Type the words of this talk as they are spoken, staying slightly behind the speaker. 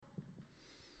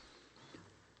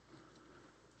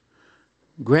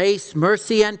Grace,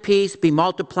 mercy, and peace be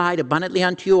multiplied abundantly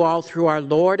unto you all through our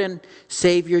Lord and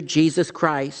Savior Jesus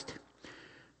Christ.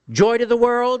 Joy to the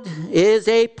World is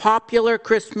a popular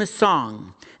Christmas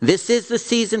song. This is the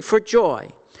season for joy.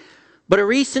 But a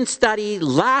recent study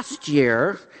last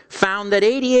year found that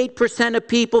 88% of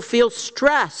people feel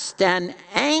stressed and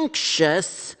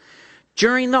anxious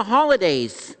during the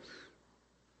holidays.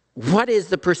 What is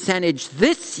the percentage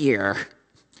this year?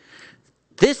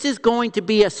 This is going to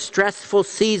be a stressful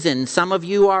season. Some of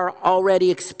you are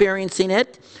already experiencing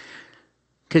it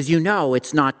because you know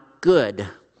it's not good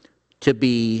to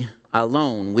be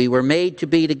alone. We were made to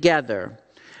be together.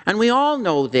 And we all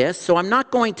know this, so I'm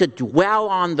not going to dwell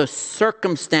on the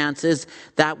circumstances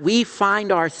that we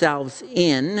find ourselves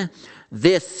in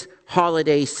this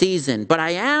holiday season. But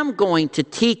I am going to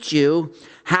teach you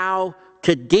how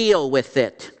to deal with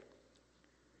it.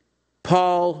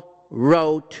 Paul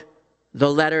wrote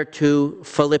the letter to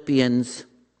Philippians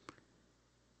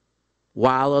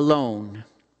while alone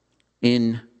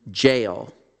in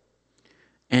jail.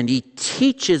 And he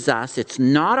teaches us it's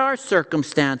not our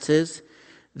circumstances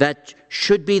that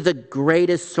should be the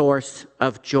greatest source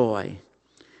of joy.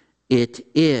 It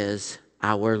is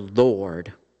our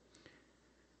Lord.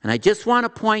 And I just want to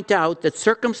point out that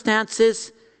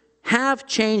circumstances have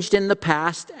changed in the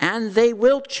past and they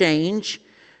will change.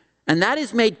 And that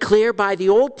is made clear by the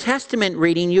Old Testament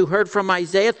reading you heard from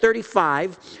Isaiah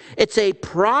 35. It's a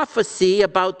prophecy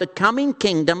about the coming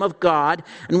kingdom of God.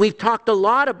 And we've talked a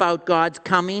lot about God's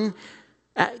coming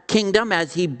kingdom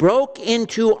as he broke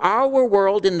into our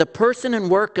world in the person and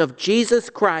work of Jesus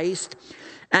Christ,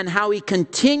 and how he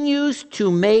continues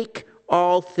to make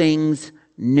all things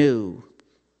new.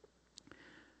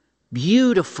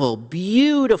 Beautiful,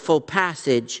 beautiful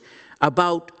passage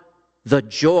about the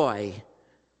joy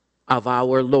of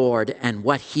our Lord and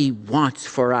what he wants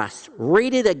for us.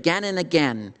 Read it again and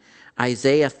again,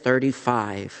 Isaiah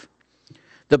 35.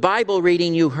 The Bible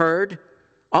reading you heard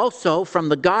also from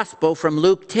the Gospel from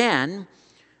Luke 10,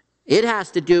 it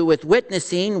has to do with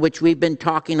witnessing, which we've been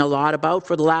talking a lot about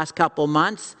for the last couple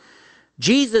months.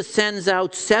 Jesus sends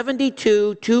out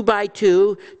 72, 2 by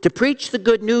 2, to preach the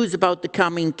good news about the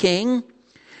coming king.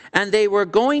 And they were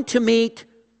going to meet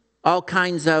all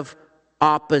kinds of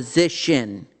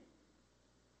opposition.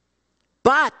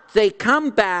 But they come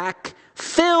back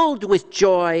filled with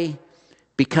joy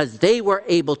because they were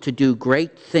able to do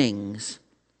great things.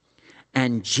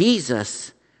 And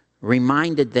Jesus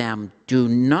reminded them, do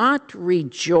not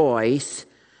rejoice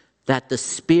that the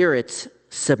spirits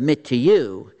submit to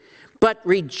you, but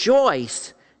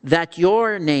rejoice that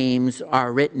your names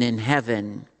are written in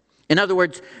heaven. In other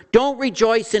words, don't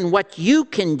rejoice in what you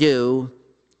can do.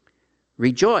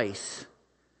 Rejoice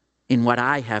in what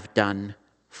I have done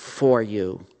for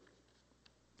you.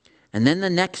 And then the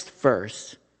next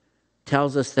verse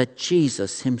tells us that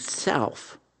Jesus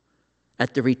himself,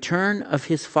 at the return of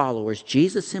his followers,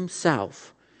 Jesus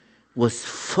himself was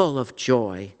full of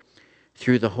joy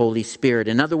through the Holy Spirit.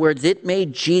 In other words, it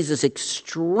made Jesus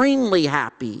extremely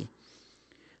happy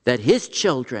that his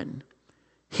children,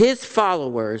 his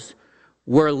followers,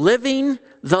 were living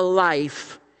the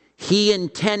life he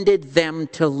intended them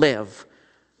to live,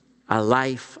 a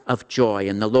life of joy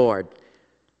in the Lord.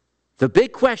 The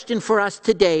big question for us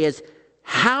today is,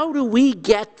 how do we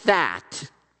get that?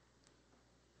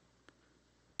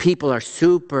 People are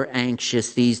super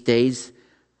anxious these days,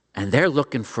 and they're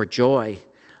looking for joy.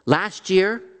 Last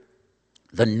year,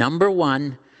 the number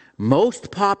one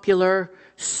most popular,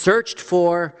 searched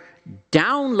for,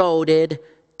 downloaded,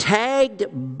 tagged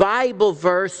Bible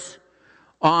verse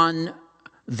on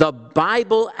the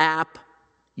Bible app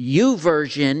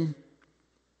YouVersion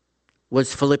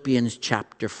was Philippians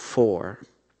chapter 4,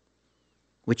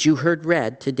 which you heard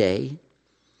read today.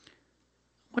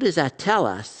 What does that tell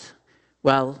us?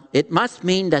 Well, it must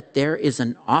mean that there is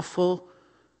an awful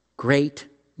great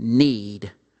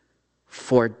need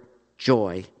for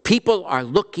joy. People are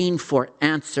looking for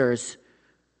answers.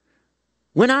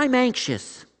 When I'm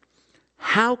anxious,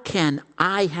 how can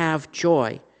I have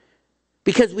joy?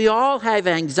 Because we all have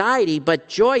anxiety, but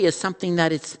joy is something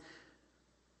that it's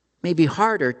maybe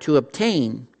harder to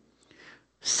obtain.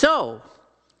 So,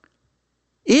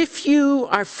 if you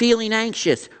are feeling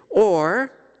anxious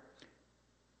or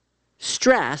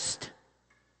stressed,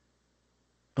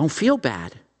 don't feel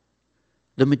bad.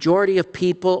 The majority of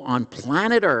people on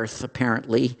planet Earth,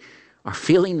 apparently, are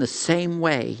feeling the same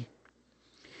way.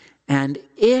 And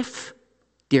if,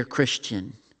 dear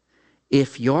Christian,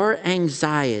 if your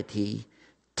anxiety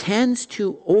tends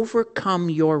to overcome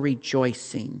your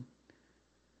rejoicing,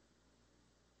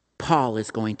 Paul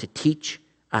is going to teach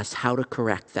us how to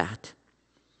correct that.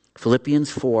 Philippians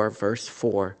 4, verse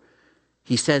 4.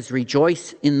 He says,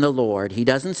 rejoice in the Lord. He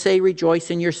doesn't say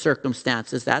rejoice in your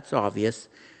circumstances. That's obvious.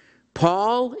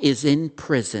 Paul is in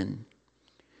prison.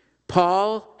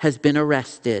 Paul has been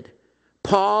arrested.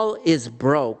 Paul is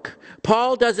broke.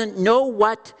 Paul doesn't know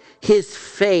what his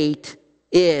fate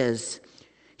is.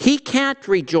 He can't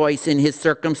rejoice in his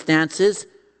circumstances,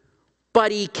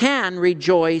 but he can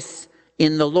rejoice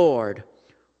in the Lord.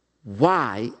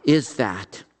 Why is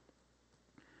that?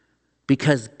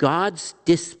 Because God's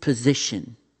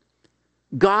disposition,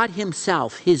 God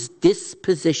himself, his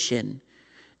disposition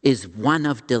is one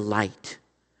of delight.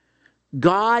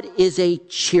 God is a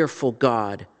cheerful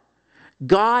God.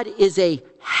 God is a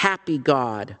happy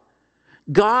God.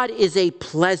 God is a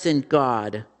pleasant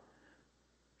God.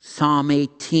 Psalm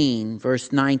 18,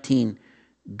 verse 19,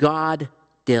 God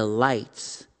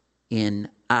delights in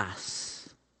us.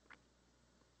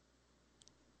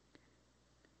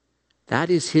 That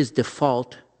is his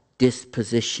default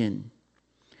disposition.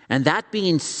 And that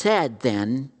being said,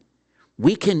 then,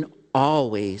 we can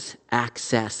always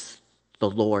access the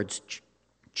Lord's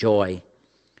joy.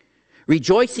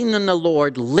 Rejoicing in the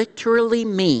Lord literally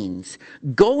means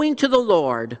going to the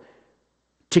Lord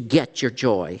to get your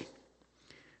joy.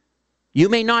 You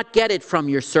may not get it from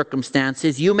your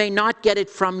circumstances. You may not get it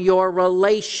from your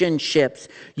relationships.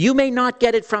 You may not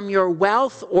get it from your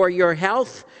wealth or your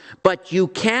health, but you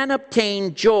can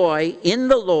obtain joy in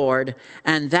the Lord,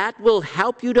 and that will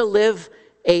help you to live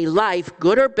a life,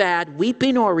 good or bad,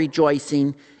 weeping or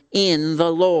rejoicing in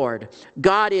the Lord.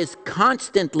 God is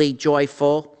constantly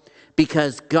joyful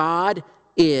because God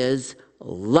is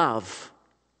love.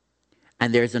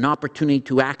 And there's an opportunity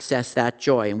to access that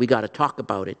joy, and we got to talk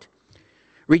about it.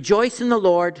 Rejoice in the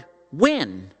Lord.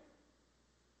 When?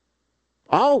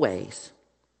 Always.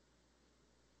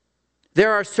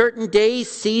 There are certain days,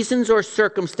 seasons, or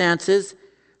circumstances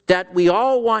that we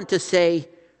all want to say,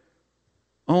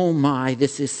 oh my,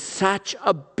 this is such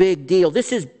a big deal.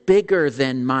 This is bigger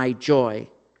than my joy.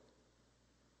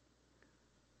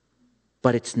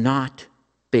 But it's not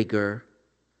bigger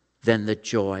than the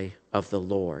joy of the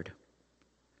Lord.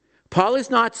 Paul is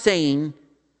not saying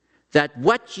that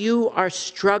what you are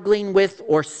struggling with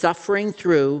or suffering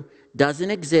through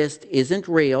doesn't exist, isn't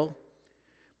real.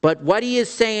 But what he is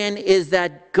saying is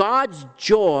that God's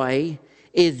joy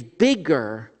is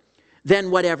bigger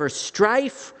than whatever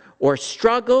strife or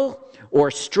struggle or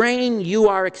strain you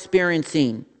are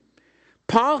experiencing.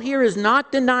 Paul here is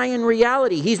not denying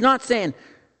reality. He's not saying,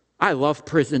 I love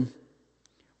prison.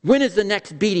 When is the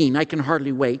next beating? I can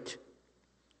hardly wait.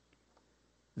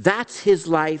 That's his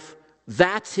life.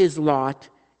 That's his lot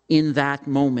in that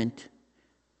moment.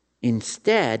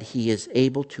 Instead, he is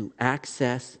able to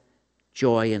access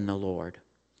joy in the Lord.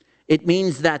 It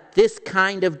means that this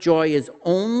kind of joy is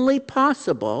only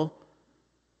possible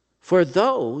for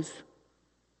those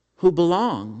who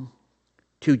belong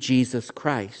to Jesus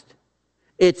Christ.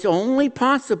 It's only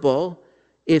possible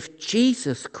if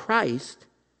Jesus Christ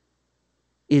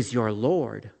is your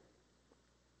Lord.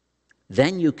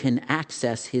 Then you can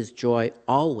access his joy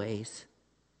always.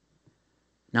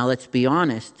 Now let's be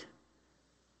honest.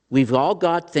 We've all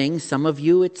got things. Some of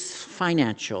you it's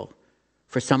financial.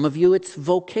 For some of you it's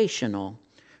vocational.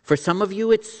 For some of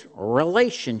you it's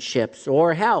relationships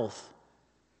or health.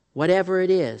 Whatever it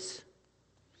is.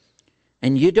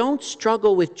 And you don't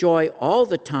struggle with joy all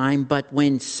the time, but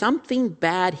when something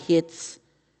bad hits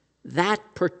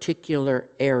that particular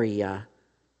area,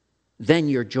 then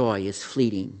your joy is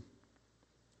fleeting.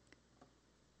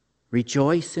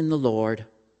 Rejoice in the Lord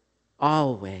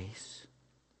always.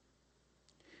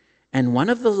 And one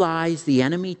of the lies the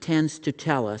enemy tends to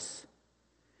tell us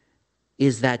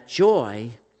is that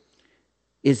joy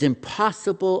is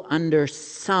impossible under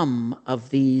some of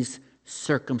these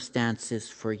circumstances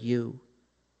for you.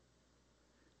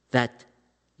 That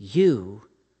you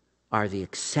are the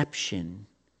exception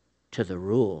to the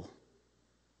rule.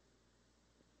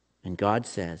 And God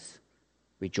says,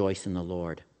 rejoice in the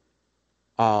Lord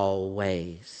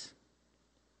always.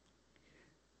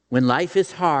 When life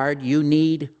is hard, you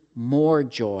need more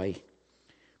joy.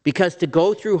 Because to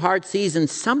go through hard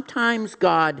seasons, sometimes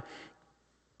God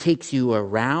takes you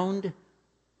around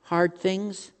hard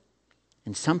things,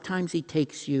 and sometimes he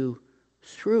takes you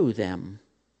through them.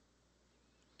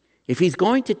 If he's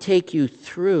going to take you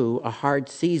through a hard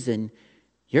season,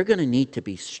 you're going to need to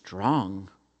be strong.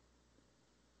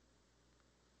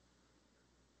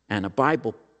 And a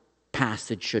Bible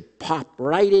passage should pop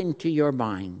right into your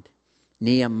mind.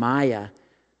 Nehemiah.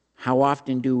 How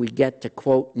often do we get to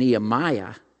quote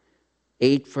Nehemiah?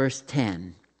 8 verse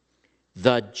 10.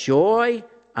 The joy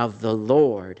of the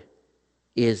Lord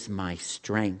is my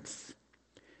strength.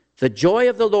 The joy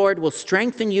of the Lord will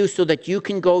strengthen you so that you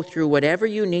can go through whatever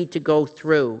you need to go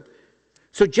through.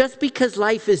 So just because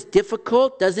life is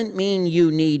difficult doesn't mean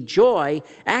you need joy.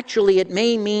 Actually, it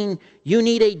may mean you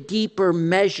need a deeper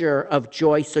measure of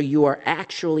joy so you are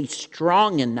actually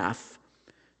strong enough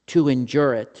to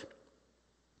endure it.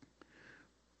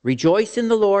 Rejoice in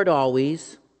the Lord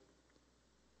always.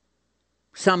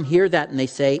 Some hear that and they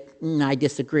say, I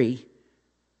disagree.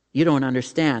 You don't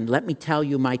understand. Let me tell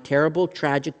you my terrible,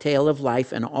 tragic tale of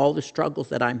life and all the struggles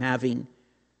that I'm having.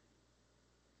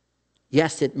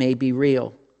 Yes, it may be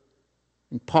real.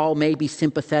 And Paul may be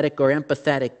sympathetic or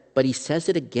empathetic, but he says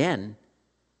it again.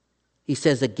 He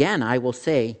says, again, I will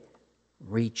say,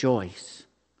 rejoice.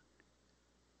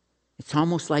 It's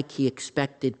almost like he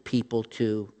expected people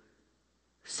to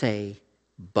say,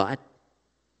 but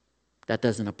that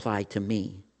doesn't apply to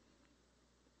me.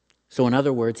 So in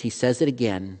other words, he says it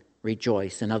again,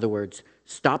 rejoice. In other words,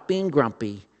 stop being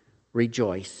grumpy,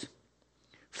 rejoice.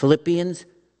 Philippians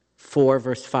 4,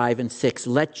 verse 5 and 6,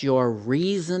 let your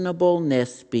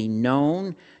reasonableness be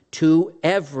known to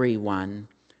everyone.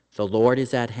 The Lord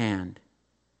is at hand.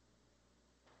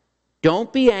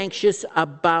 Don't be anxious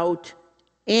about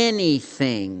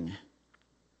anything.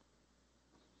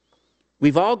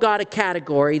 We've all got a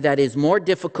category that is more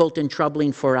difficult and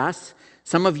troubling for us.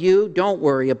 Some of you don't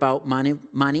worry about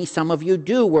money. Some of you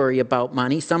do worry about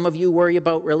money. Some of you worry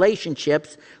about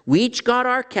relationships. We each got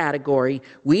our category.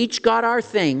 We each got our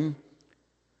thing.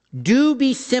 Do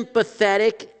be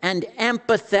sympathetic and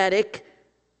empathetic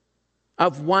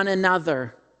of one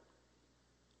another.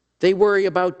 They worry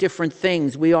about different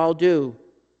things. We all do.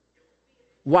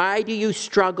 Why do you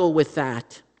struggle with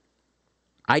that?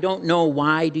 I don't know.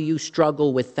 Why do you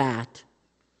struggle with that?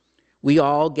 We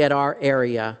all get our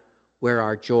area where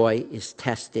our joy is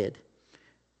tested.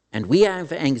 And we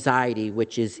have anxiety,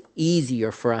 which is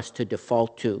easier for us to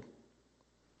default to.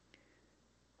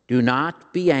 Do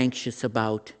not be anxious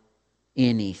about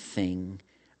anything,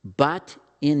 but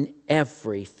in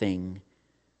everything,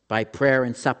 by prayer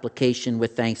and supplication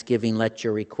with thanksgiving, let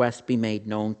your requests be made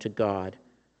known to God.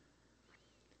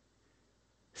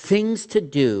 Things to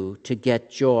do to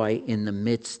get joy in the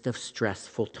midst of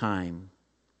stressful time.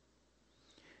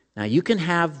 Now, you can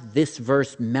have this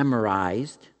verse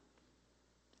memorized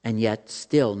and yet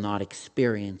still not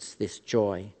experience this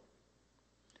joy.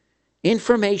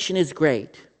 Information is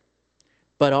great,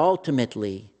 but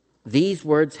ultimately, these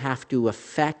words have to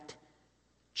affect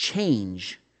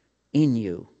change in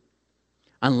you.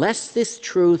 Unless this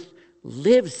truth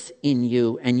lives in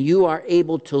you and you are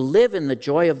able to live in the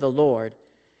joy of the Lord,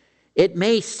 it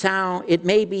may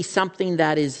be something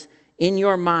that is in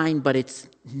your mind, but it's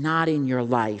not in your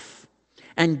life.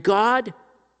 And God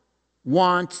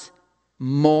wants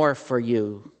more for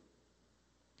you.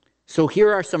 So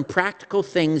here are some practical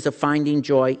things of finding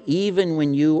joy even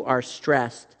when you are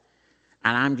stressed.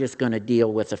 And I'm just going to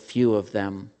deal with a few of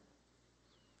them.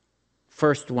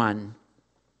 First one,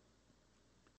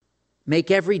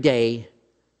 make every day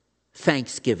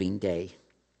Thanksgiving Day.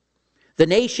 The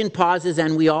nation pauses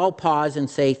and we all pause and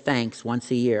say thanks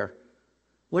once a year.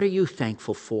 What are you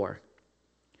thankful for?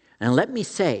 And let me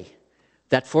say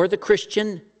that for the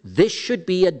Christian, this should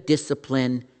be a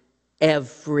discipline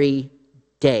every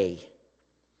day.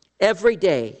 Every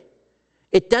day.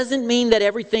 It doesn't mean that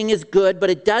everything is good, but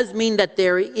it does mean that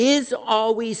there is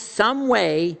always some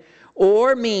way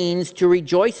or means to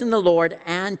rejoice in the Lord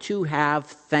and to have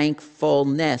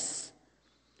thankfulness.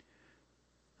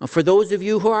 For those of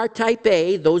you who are type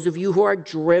A, those of you who are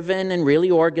driven and really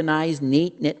organized,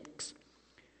 neat, nicks,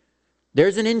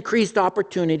 there's an increased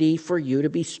opportunity for you to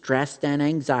be stressed and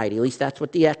anxiety. At least that's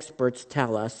what the experts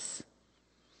tell us.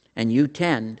 And you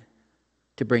tend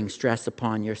to bring stress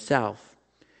upon yourself.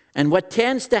 And what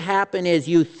tends to happen is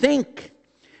you think,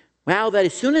 well, that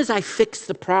as soon as I fix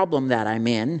the problem that I'm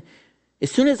in,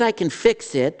 as soon as I can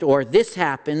fix it, or this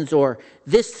happens, or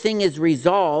this thing is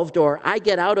resolved, or I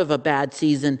get out of a bad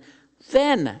season,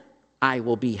 then I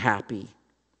will be happy.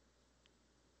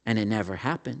 And it never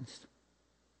happens.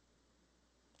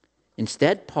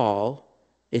 Instead, Paul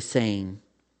is saying,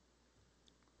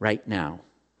 right now,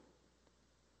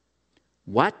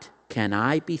 what can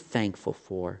I be thankful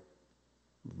for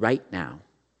right now?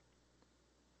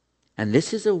 And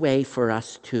this is a way for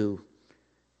us to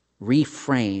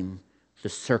reframe the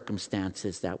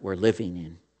circumstances that we're living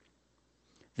in.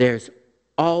 There's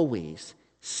always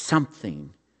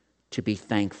something to be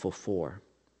thankful for.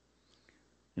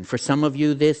 And for some of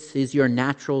you, this is your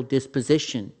natural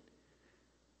disposition.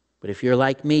 But if you're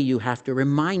like me, you have to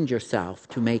remind yourself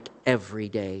to make every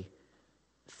day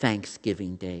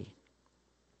Thanksgiving Day.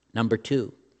 Number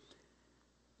 2,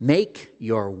 make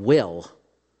your will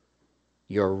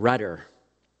your rudder.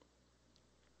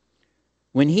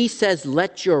 When he says,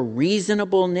 let your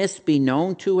reasonableness be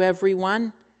known to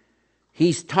everyone,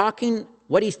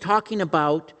 what he's talking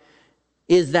about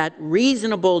is that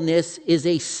reasonableness is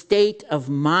a state of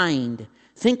mind.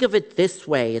 Think of it this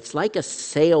way. It's like a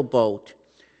sailboat.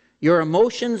 Your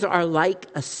emotions are like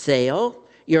a sail.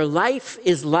 Your life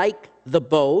is like the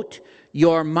boat.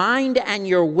 Your mind and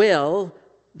your will,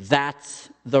 that's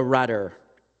the rudder.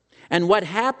 And what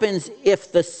happens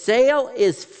if the sail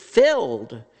is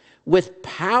filled with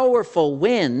powerful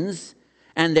winds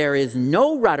and there is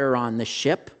no rudder on the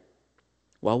ship?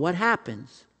 Well, what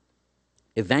happens?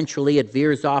 Eventually it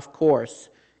veers off course.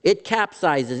 It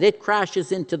capsizes, it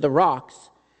crashes into the rocks,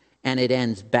 and it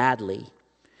ends badly.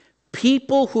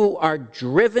 People who are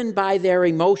driven by their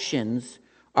emotions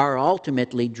are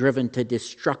ultimately driven to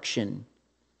destruction.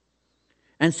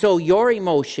 And so your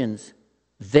emotions,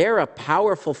 they're a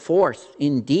powerful force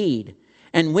indeed.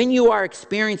 And when you are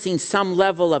experiencing some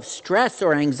level of stress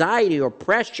or anxiety or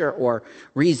pressure or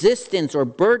resistance or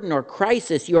burden or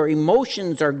crisis, your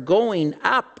emotions are going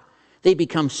up. They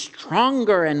become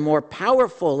stronger and more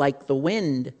powerful like the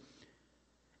wind.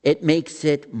 It makes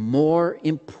it more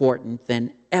important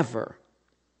than ever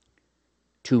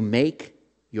to make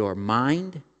your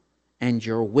mind and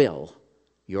your will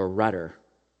your rudder.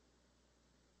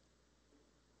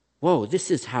 Whoa, this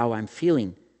is how I'm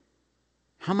feeling.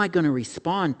 How am I going to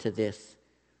respond to this?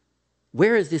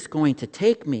 Where is this going to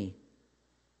take me?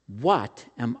 What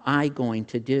am I going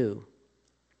to do?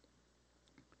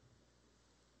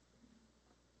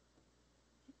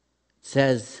 It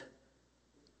says,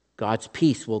 God's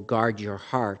peace will guard your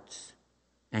hearts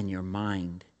and your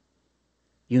mind.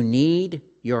 You need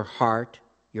your heart,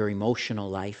 your emotional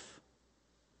life,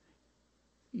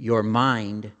 your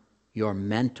mind, your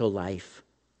mental life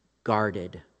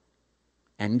guarded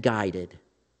and guided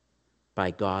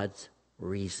by God's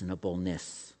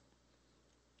reasonableness.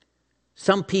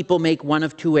 Some people make one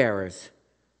of 2 errors.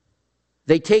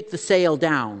 They take the sail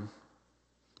down.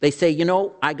 They say,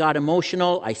 I got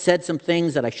emotional. I said some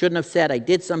things that I shouldn't have said. I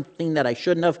did something that I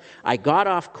shouldn't have. I got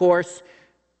off course,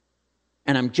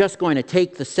 and I'm just going to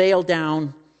take the sail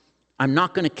down. I'm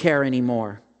not going to care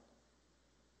anymore.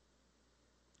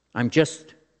 I'm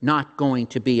just not going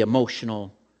to be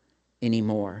emotional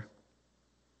anymore.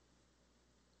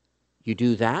 You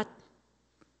do that,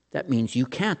 that means you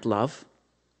can't love.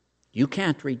 You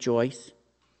can't rejoice.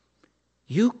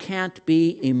 You can't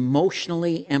be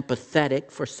emotionally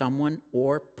empathetic for someone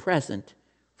or present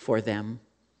for them.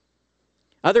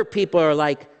 Other people are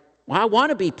like, well, I want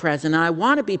to be present, and I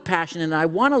want to be passionate, and I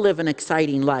want to live an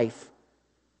exciting life.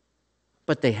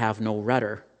 But they have no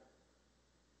rudder.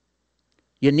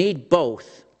 You need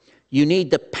both. You need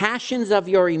the passions of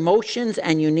your emotions,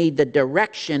 and you need the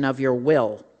direction of your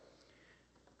will.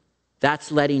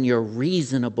 That's letting your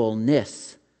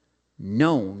reasonableness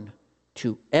known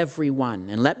to everyone.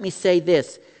 And let me say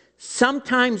this,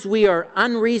 sometimes we are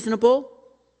unreasonable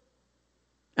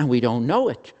and we don't know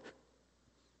it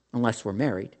unless we're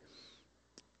married.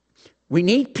 We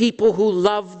need people who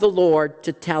love the Lord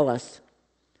to tell us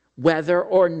whether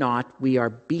or not we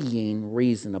are being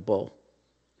reasonable.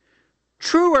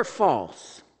 True or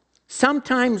false?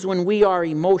 Sometimes when we are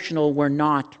emotional, we're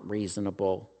not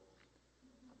reasonable.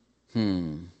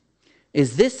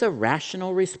 Is this a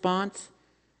rational response?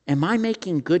 Am I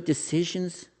making good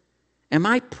decisions? Am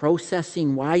I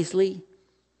processing wisely?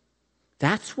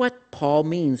 That's what Paul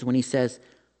means when he says,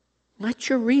 let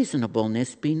your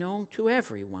reasonableness be known to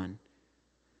everyone.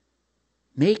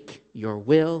 Make your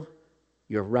will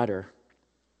your rudder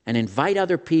and invite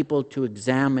other people to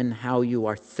examine how you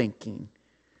are thinking.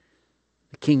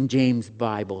 The King James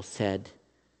Bible said,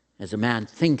 as a man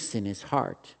thinks in his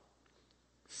heart,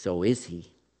 so is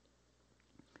he.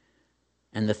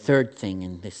 And the third thing,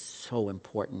 and this is so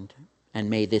important, and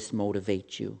may this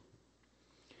motivate you.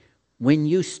 When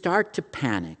you start to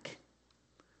panic,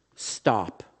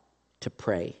 stop to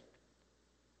pray.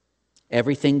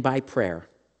 Everything by prayer.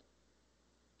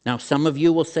 Now, some of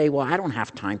you will say, well, I don't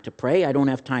have time to pray. I don't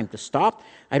have time to stop.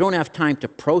 I don't have time to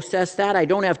process that. I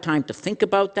don't have time to think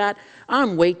about that.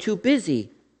 I'm way too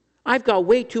busy. I've got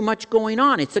way too much going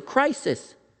on. It's a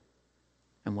crisis.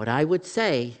 And what I would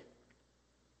say,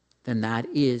 then that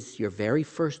is your very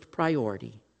first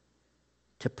priority,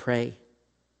 to pray.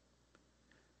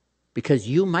 Because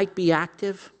you might be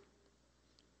active,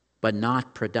 but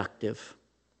not productive.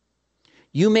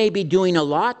 You may be doing a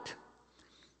lot,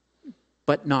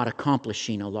 but not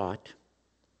accomplishing a lot.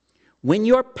 When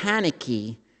you're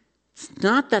panicky, it's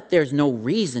not that there's no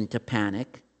reason to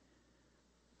panic,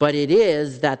 But it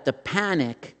is that the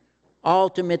panic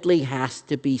ultimately has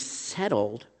to be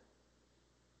settled.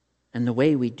 And the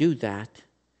way we do that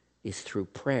is through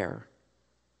prayer.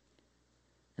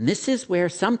 And this is where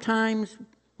sometimes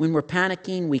when we're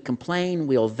panicking, we complain,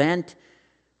 we'll vent,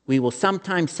 we will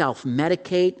sometimes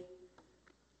self-medicate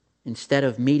instead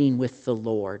of meeting with the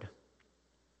Lord.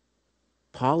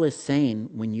 Paul is saying,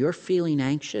 when you're feeling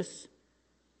anxious,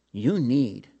 you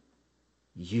need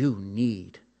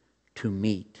to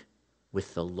meet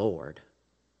with the Lord.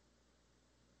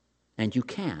 And you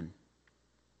can,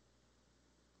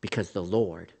 because the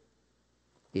Lord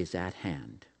is at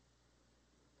hand.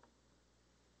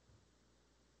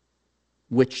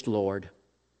 Which Lord?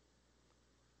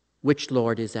 Which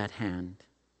Lord is at hand?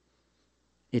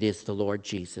 It is the Lord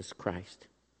Jesus Christ.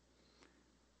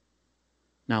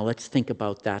 Now let's think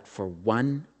about that for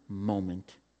one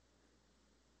moment.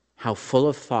 How full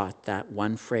of thought that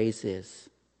one phrase is.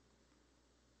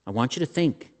 I want you to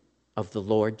think of the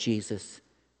Lord Jesus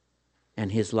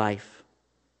and his life.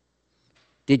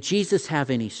 Did Jesus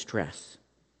have any stress?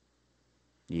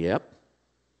 Yep.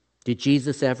 Did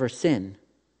Jesus ever sin?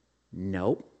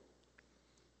 Nope.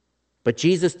 But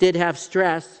Jesus did have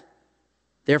stress.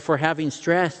 Therefore, having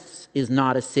stress is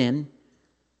not a sin.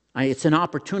 It's an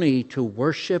opportunity to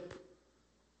worship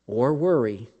or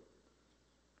worry.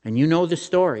 And you know the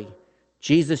story.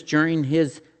 Jesus, during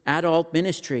his adult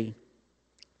ministry,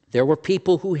 there were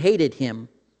people who hated him,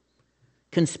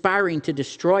 conspiring to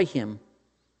destroy him.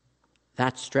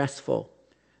 That's stressful.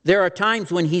 There are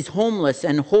times when he's homeless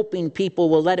and hoping people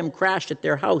will let him crash at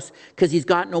their house because he's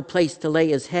got no place to lay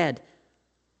his head.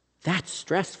 That's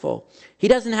stressful. He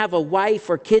doesn't have a wife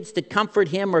or kids to comfort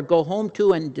him or go home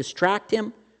to and distract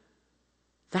him.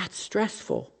 That's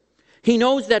stressful. He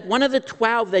knows that one of the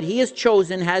 12 that he has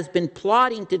chosen has been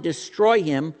plotting to destroy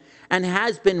him and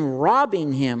has been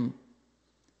robbing him.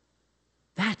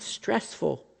 That's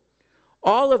stressful.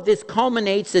 All of this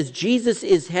culminates as Jesus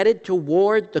is headed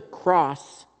toward the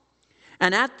cross.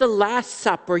 And at the Last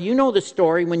Supper, you know the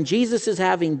story, when Jesus is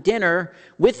having dinner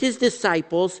with his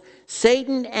disciples,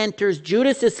 Satan enters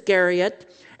Judas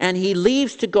Iscariot, and he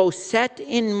leaves to go set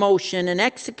in motion an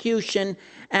execution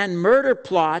and murder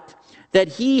plot that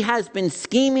he has been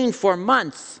scheming for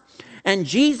months. And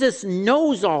Jesus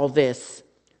knows all this.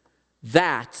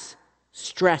 That's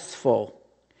stressful.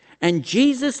 And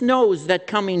Jesus knows that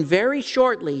coming very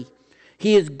shortly,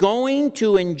 he is going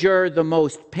to endure the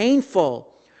most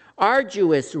painful,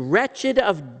 arduous, wretched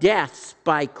of deaths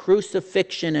by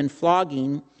crucifixion and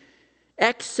flogging,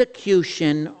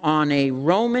 execution on a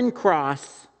Roman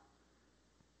cross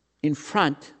in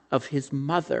front of his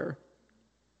mother.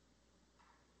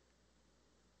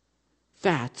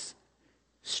 That's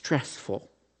stressful.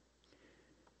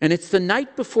 And it's the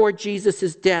night before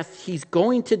Jesus' death. He's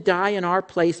going to die in our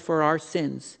place for our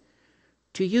sins.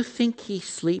 Do you think he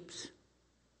sleeps?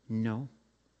 No.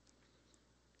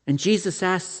 And Jesus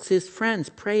asks his friends,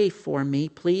 pray for me,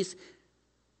 please.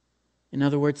 In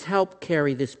other words, help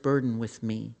carry this burden with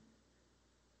me.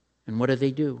 And what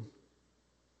do?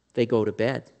 They go to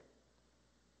bed.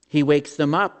 He wakes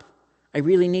them up. I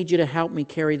really need you to help me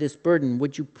carry this burden.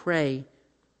 Would you pray?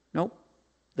 Nope.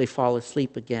 They fall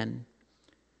asleep again.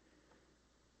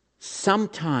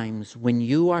 Sometimes when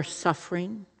you are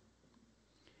suffering,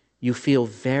 you feel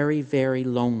very, very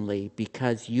lonely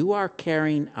because you are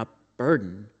carrying a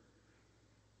burden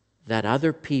that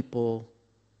other people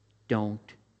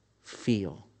don't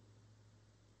feel.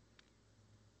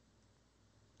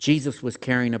 Jesus was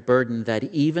carrying a burden that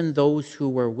even those who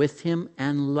were with him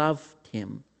and loved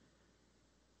him,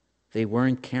 they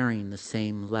weren't carrying the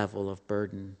same level of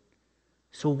burden.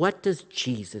 So what does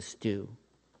Jesus do?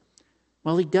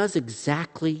 Well, he does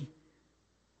exactly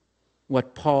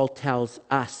what Paul tells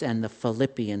us and the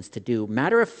Philippians to do.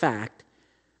 Matter of fact,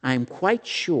 I'm quite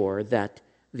sure that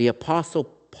the Apostle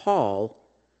Paul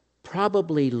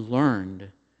probably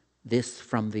learned this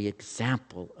from the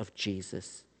example of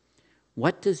Jesus.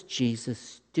 What does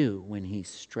Jesus do when he's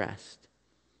stressed?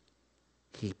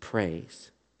 He prays.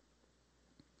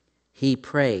 He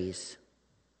prays.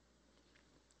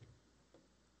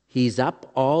 He's up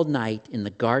all night in the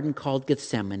garden called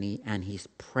Gethsemane, and he's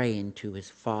praying to his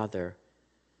Father.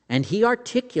 And he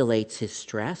articulates his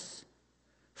stress.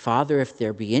 Father, if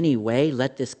there be any way,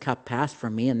 let this cup pass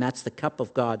from me. And that's the cup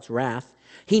of God's wrath.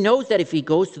 He knows that if he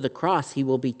goes to the cross, he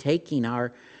will be taking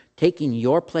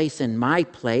your place and my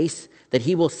place, that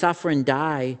he will suffer and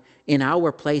die in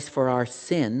our place for our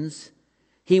sins.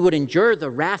 He would endure the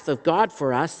wrath of God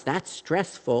for us. That's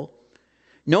stressful.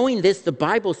 Knowing this, the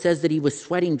Bible says that he was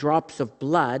sweating drops of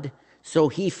blood so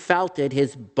he felt it.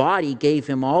 His body gave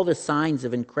him all the signs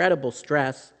of incredible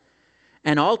stress.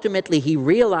 And ultimately, he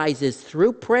realizes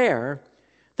through prayer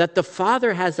that the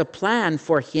Father has a plan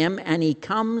for him, and he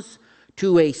comes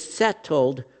to a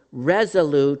settled,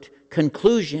 resolute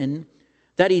conclusion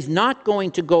that he's not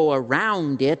going to go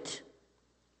around it,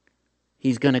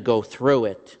 he's going to go through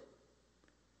it.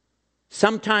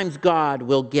 Sometimes God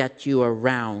will get you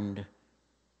around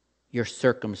your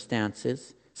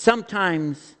circumstances.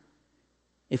 Sometimes,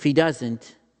 if he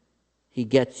doesn't, he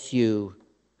gets you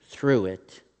through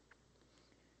it.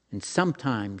 And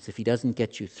sometimes, if he doesn't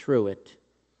get you through it,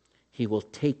 he will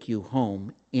take you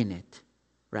home in it,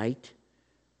 right?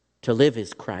 To live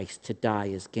is Christ, to die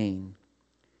is gain.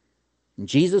 And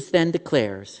Jesus then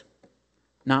declares,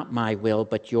 not my will,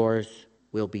 but yours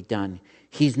will be done.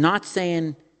 He's not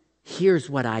saying, here's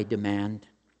what I demand.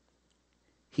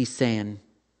 He's saying,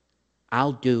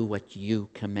 I'll do what you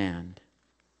command.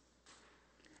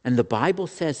 And the Bible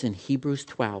says in Hebrews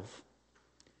 12,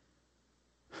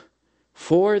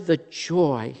 for the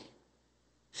joy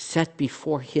set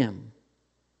before him,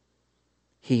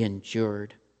 he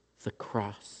endured the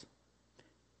cross.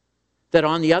 That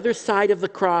on the other side of the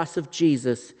cross of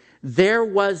Jesus, there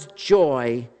was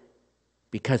joy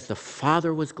because the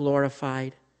Father was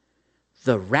glorified,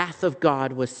 the wrath of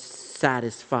God was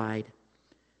satisfied,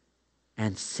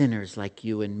 and sinners like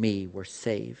you and me were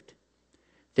saved.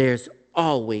 There's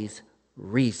always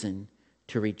reason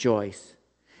to rejoice.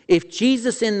 If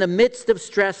Jesus, in the midst of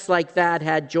stress like that,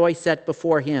 had joy set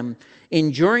before him,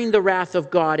 enduring the wrath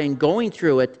of God and going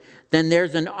through it, then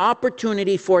there's an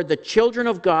opportunity for the children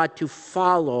of God to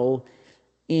follow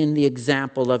in the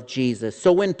example of Jesus.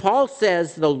 So when Paul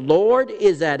says the Lord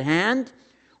is at hand,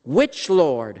 which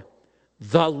Lord?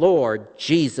 The Lord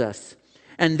Jesus.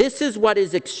 And this is what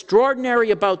is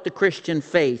extraordinary about the Christian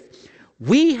faith.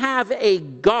 We have a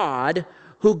God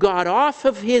who got off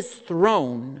of his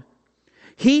throne.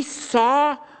 He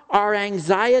saw our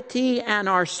anxiety and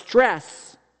our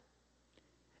stress,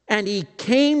 and he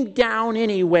came down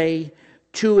anyway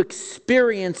to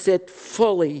experience it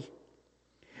fully.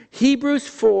 Hebrews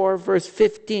 4, verse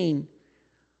 15.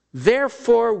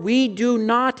 Therefore, we do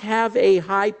not have a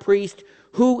high priest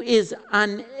who is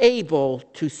unable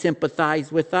to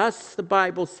sympathize with us, the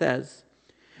Bible says.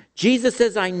 Jesus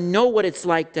says, I know what it's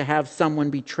like to have someone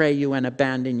betray you and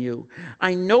abandon you.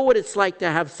 I know what it's like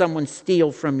to have someone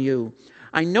steal from you.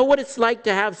 I know what it's like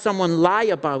to have someone lie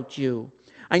about you.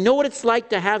 I know what it's like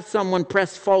to have someone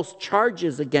press false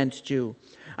charges against you.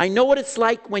 I know what it's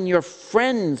like when your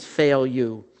friends fail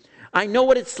you. I know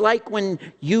what it's like when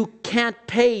you can't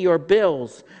pay your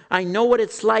bills. I know what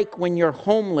it's like when you're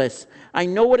homeless. I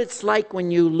know what it's like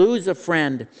when you lose a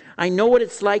friend. I know what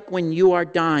it's like when you are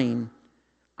dying.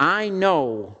 I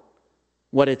know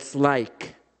what it's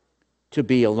like to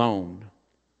be alone.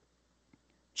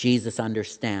 Jesus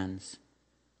understands.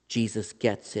 Jesus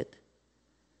gets it.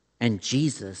 And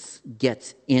Jesus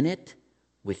gets in it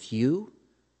with you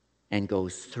and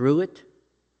goes through it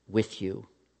with you.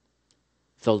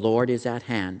 The Lord is at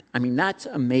hand. I mean, that's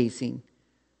amazing.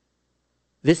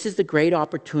 This is the great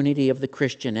opportunity of the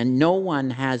Christian, and no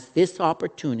one has this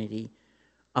opportunity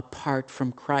apart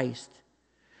from Christ.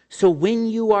 So when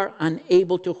you are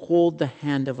unable to hold the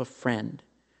hand of a friend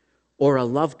or a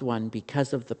loved one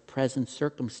because of the present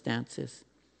circumstances,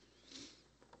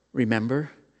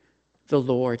 remember, the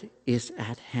Lord is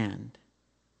at hand.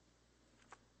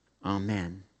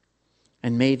 Amen.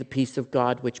 And may the peace of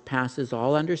God, which passes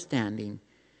all understanding,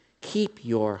 keep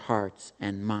your hearts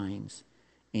and minds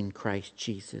in Christ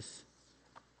Jesus.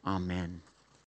 Amen.